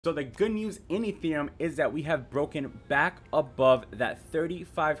So the good news in Ethereum is that we have broken back above that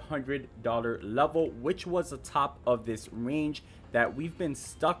 $3,500 level, which was the top of this range that we've been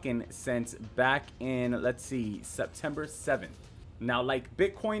stuck in since back in, let's see, September 7th. Now, like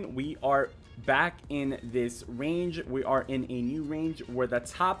Bitcoin, we are back in this range. We are in a new range where the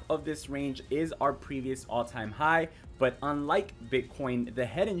top of this range is our previous all-time high. But unlike Bitcoin, the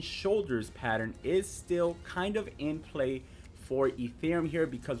head and shoulders pattern is still kind of in play for Ethereum here,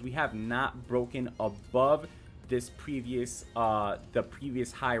 because we have not broken above this previous the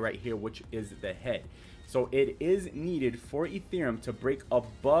previous high right here, which is the head. So it is needed for Ethereum to break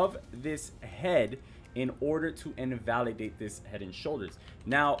above this head in order to invalidate this head and shoulders.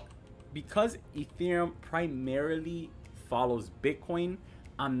 Now, because Ethereum primarily follows Bitcoin,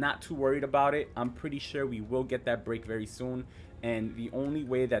 I'm not too worried about it. I'm pretty sure we will get that break very soon, and the only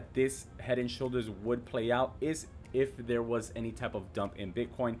way that this head and shoulders would play out is if there was any type of dump in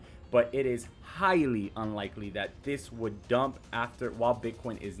Bitcoin, but it is highly unlikely that this would dump while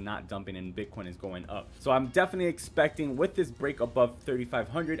Bitcoin is not dumping and Bitcoin is going up. So I'm definitely expecting, with this break above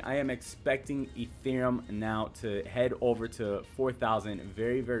 3,500, I am expecting Ethereum now to head over to 4,000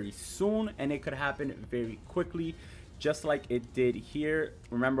 very, very soon, and it could happen very quickly, just like it did here.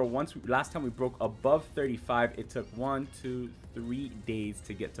 Remember, last time we broke above 35, it took 1, 2, 3 days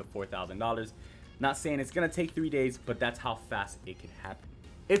to get to $4,000. Not saying it's gonna take 3 days, but that's how fast it could happen.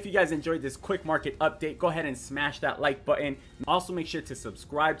 If you guys enjoyed this quick market update, go ahead and smash that like button. Also, make sure to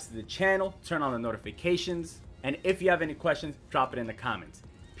subscribe to the channel, turn on the notifications, and if you have any questions, drop it in the comments.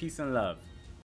 Peace and love.